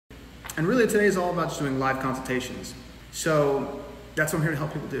And really today is all about just doing live consultations. So that's what I'm here to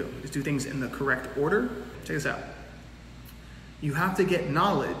help people do, is do things in the correct order. Check this out. You have to get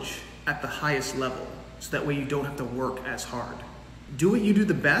knowledge at the highest level, so that way you don't have to work as hard. Do what you do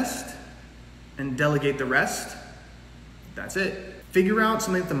the best and delegate the rest. That's it. Figure out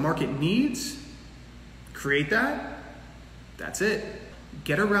something that the market needs, create that. That's it.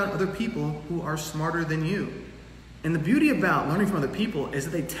 Get around other people who are smarter than you. And the beauty about learning from other people is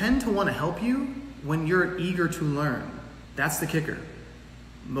that they tend to want to help you when you're eager to learn. That's the kicker.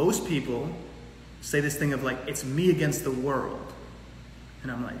 Most people say this thing of like, it's me against the world.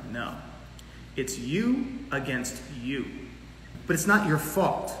 And I'm like, no, it's you against you. But it's not your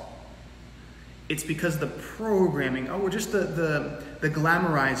fault. It's because the programming, or just the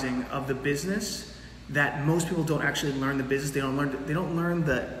glamorizing of the business, that most people don't actually learn the business. They don't learn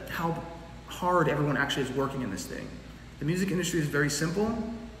how hard everyone actually is working in this thing. The music industry is very simple,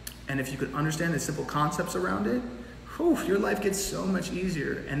 and if you could understand the simple concepts around it, your life gets so much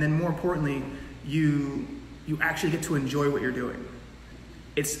easier. And then more importantly, you actually get to enjoy what you're doing.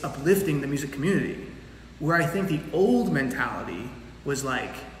 It's uplifting the music community, where I think the old mentality was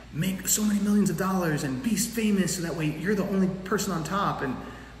like, make so many millions of dollars and be famous so that way you're the only person on top. And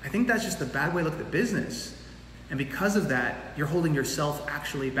I think that's just a bad way to look at business. And because of that, you're holding yourself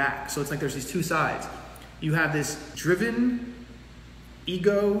actually back. So it's like there's these two sides. You have this driven,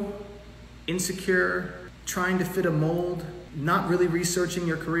 ego, insecure, trying to fit a mold, not really researching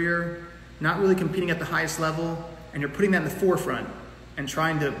your career, not really competing at the highest level, and you're putting that in the forefront and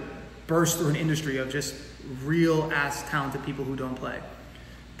trying to burst through an industry of just real ass talented people who don't play.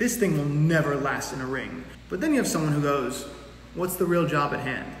 This thing will never last in a ring. But then you have someone who goes, what's the real job at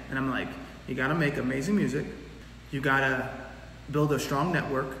hand? And I'm like, you gotta make amazing music. You gotta build a strong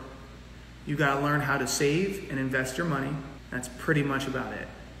network. You gotta learn how to save and invest your money. That's pretty much about it.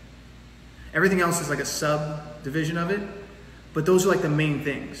 Everything else is like a subdivision of it, but those are like the main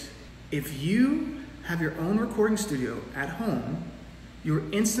things. If you have your own recording studio at home, you're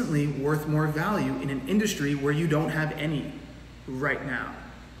instantly worth more value in an industry where you don't have any right now.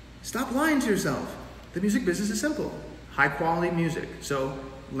 Stop lying to yourself. The music business is simple. High quality music. So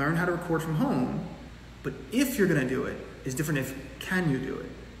learn how to record from home, but if you're gonna do it, is different if can you do it.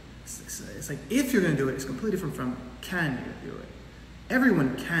 It's like if you're gonna do it, it's completely different from can you do it.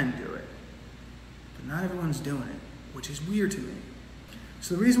 Everyone can do it, but not everyone's doing it, which is weird to me.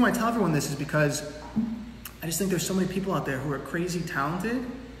 So the reason why I tell everyone this is because I just think there's so many people out there who are crazy talented,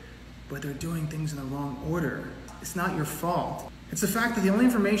 but they're doing things in the wrong order. It's not your fault. It's the fact that the only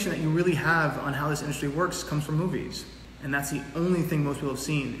information that you really have on how this industry works comes from movies. And that's the only thing most people have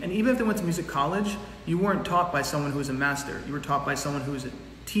seen. And even if they went to music college, you weren't taught by someone who was a master. You were taught by someone who was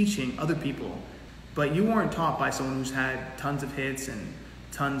teaching other people. But you weren't taught by someone who's had tons of hits and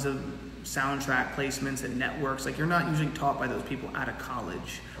tons of soundtrack placements and networks. Like, you're not usually taught by those people out of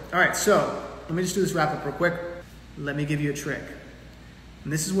college. All right, so let me just do this wrap up real quick. Let me give you a trick.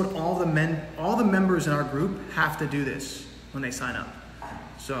 And this is what all the members in our group have to do this when they sign up.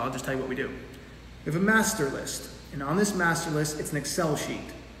 So I'll just tell you what we do. We have a master list. And on this master list, it's an Excel sheet.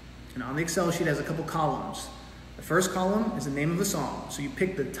 And on the Excel sheet, it has a couple columns. The first column is the name of a song. So you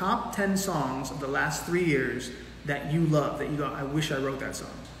pick the top 10 songs of the last 3 years that you love, that you go, I wish I wrote that song.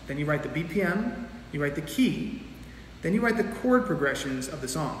 Then you write the BPM, you write the key, then you write the chord progressions of the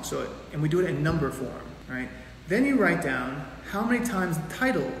song. And we do it in number form, right? Then you write down how many times the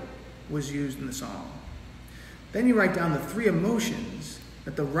title was used in the song. Then you write down the 3 emotions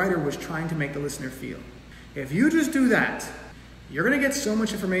that the writer was trying to make the listener feel. If you just do that, you're gonna get so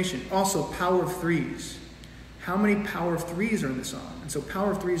much information. Also, power of threes. How many power of threes are in the song? And so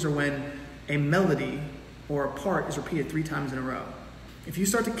power of threes are when a melody or a part is repeated 3 times in a row. If you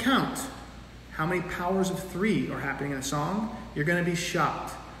start to count how many powers of 3 are happening in a song, you're gonna be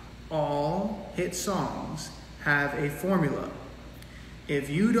shocked. All hit songs have a formula. If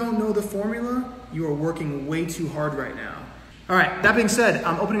you don't know the formula, you are working way too hard right now. All right, that being said,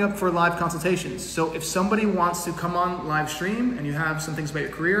 I'm opening up for live consultations. So if somebody wants to come on live stream and you have some things about your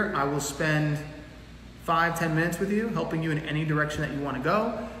career, I will spend 5-10 minutes with you, helping you in any direction that you want to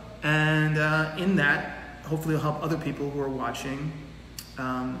go. And in that, hopefully it'll help other people who are watching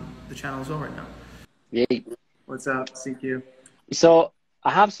the channel as well right now. Yay. What's up, CQ? So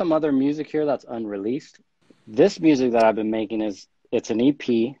I have some other music here that's unreleased. This music that I've been making it's an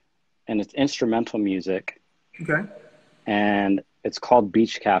EP and it's instrumental music. Okay. And it's called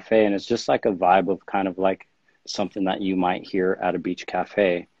Beach Cafe, and it's just like a vibe of kind of like something that you might hear at a beach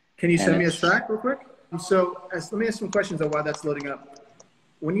cafe. Can you send me a track real quick? So let me ask some questions though while that's loading up.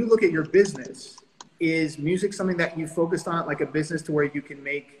 When you look at your business, is music something that you focused on, like a business to where you can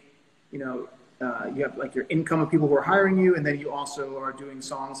make you know, you have like your income of people who are hiring you, and then you also are doing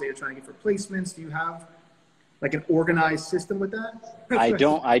songs that you're trying to get for placements. Do you have like an organized system with that?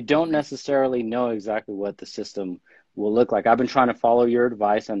 I don't necessarily know exactly what the system will look like. I've been trying to follow your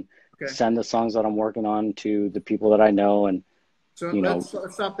advice and Okay. send the songs that I'm working on to the people that I know. And, So you know,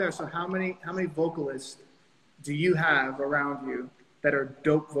 let's stop there. So how many vocalists do you have around you that are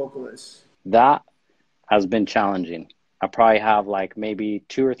dope vocalists? that has been challenging. I probably have like maybe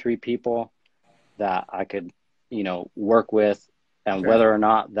 2 or 3 people that I could, work with, and Okay. whether or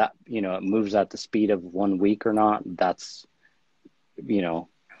not that, it moves at the speed of 1 week or not, that's, you know,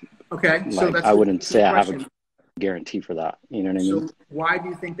 Okay. So like that's I the wouldn't say I have a question. guarantee for that. You know what I mean? So why do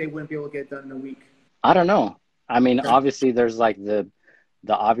you think they wouldn't be able to get it done in a week? I don't know. I mean, Okay. obviously there's like the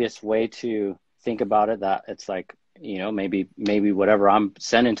obvious way to think about it, that it's like, maybe whatever I'm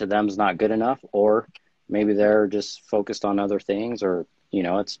sending to them is not good enough, or maybe they're just focused on other things, or,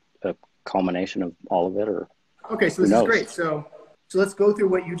 it's a culmination of all of it, or Okay, so who this is knows? great. So let's go through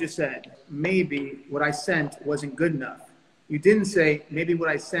what you just said. Maybe what I sent wasn't good enough. You didn't say maybe what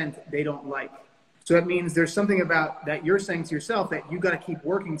I sent they don't like. So that means there's something about that you're saying to yourself that you got to keep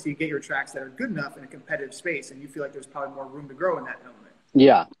working to get your tracks that are good enough in a competitive space, and you feel like there's probably more room to grow in that element.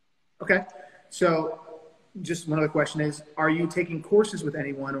 Yeah. Okay, so just one other question is: are you taking courses with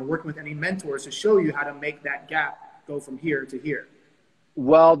anyone or working with any mentors to show you how to make that gap go from here to here?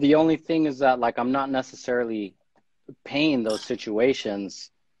 Well, the only thing is that like I'm not necessarily paying those situations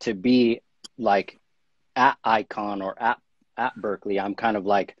to be like at Icon or at Berkeley. I'm kind of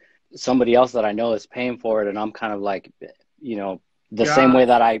like somebody else that I know is paying for it, and I'm kind of like, the same way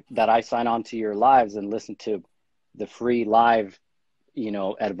Got that I sign on to your lives and listen to the free live,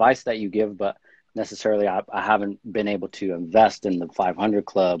 advice that you give, but necessarily I haven't been able to invest in the 500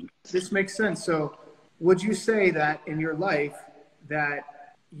 Club. This makes sense. So, would you say that in your life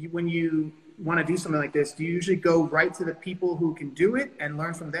that when you want to do something like this, do you usually go right to the people who can do it and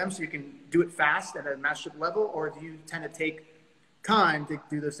learn from them so you can do it fast at a mastership level, or do you tend to take time to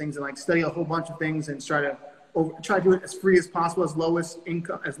do those things and like study a whole bunch of things and try to do it as free as possible, as lowest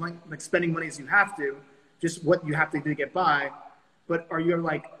income, as like spending money as you have to, just what you have to do to get by? But are you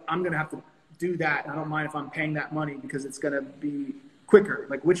like, I'm gonna have to do that, I don't mind if I'm paying that money because it's gonna be quicker?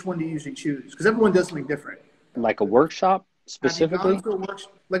 Like, which one do you usually choose? Because everyone does something different. Like a workshop Have you gone specifically? to a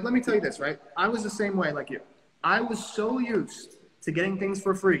workshop? Like, let me tell you this, right? I was the same way like you. I was so used to getting things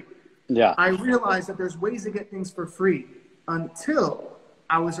for free. Yeah. I realized that there's ways to get things for free until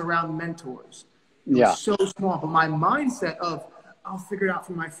I was around mentors. It Yeah. was so small, but my mindset of I'll figure it out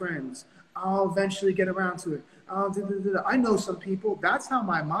for my friends. I'll eventually get around to it. I know some people. That's how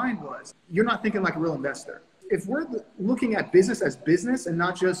my mind was. You're not thinking like a real investor. If we're looking at business as business and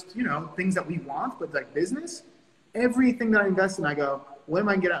not just, things that we want, but like business, everything that I invest in, I go, what am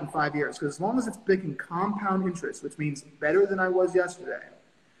I going to get out in 5 years? Because as long as it's making compound interest, which means better than I was yesterday,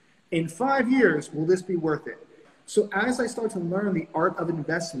 in 5 years, will this be worth it? So as I start to learn the art of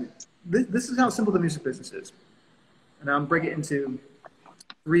investment, this is how simple the music business is. And I'll break it into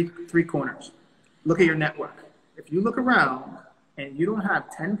three corners. Look at your network. If you look around and you don't have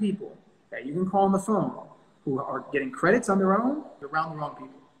 10 people that you can call on the phone who are getting credits on their own, you're around the wrong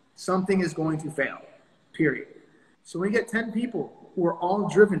people. Something is going to fail, period. So when you get 10 people who are all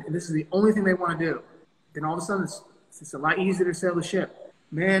driven and this is the only thing they want to do, then all of a sudden it's a lot easier to sail the ship.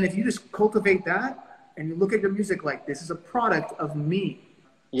 Man, if you just cultivate that and you look at your music like this is a product of me.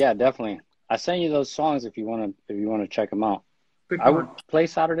 Yeah, definitely. I sent you those songs if you want to check them out. Pick I would one. play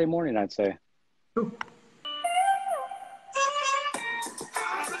Saturday morning, I'd say. Whew.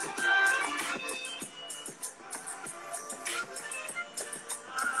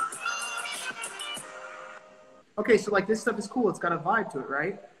 Okay, so like this stuff is cool. It's got a vibe to it,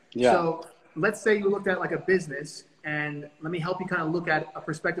 right? Yeah. So let's say you looked at like a business, and let me help you kind of look at a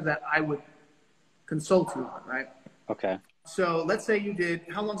perspective that I would consult you on, right? Okay. So let's say you did,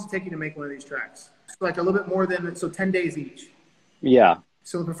 how long does it take you to make one of these tracks? So like a little bit more than, so 10 days each. Yeah.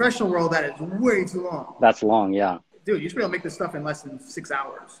 So in the professional world, that is way too long. That's long. Yeah. Dude, you should be able to make this stuff in less than 6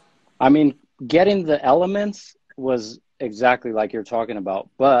 hours. I mean, getting the elements was exactly like you're talking about,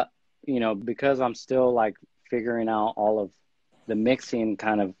 but because I'm still like figuring out all of the mixing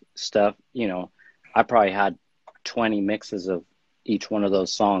kind of stuff, I probably had 20 mixes of each one of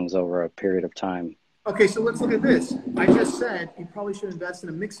those songs over a period of time. Okay, so let's look at this. I just said you probably should invest in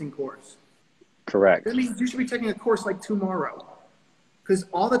a mixing course. Correct. That means you should be taking a course like tomorrow. Because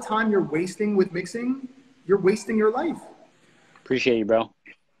all the time you're wasting with mixing, you're wasting your life. Appreciate you, bro. All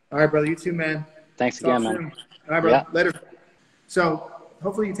right, brother. You too, man. Thanks Talk again, soon. man. All right, brother. Yeah. Later. So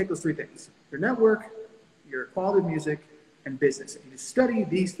hopefully you take those three things: your network, your quality of music, and business. If you study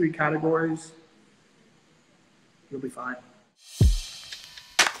these three categories, you'll be fine.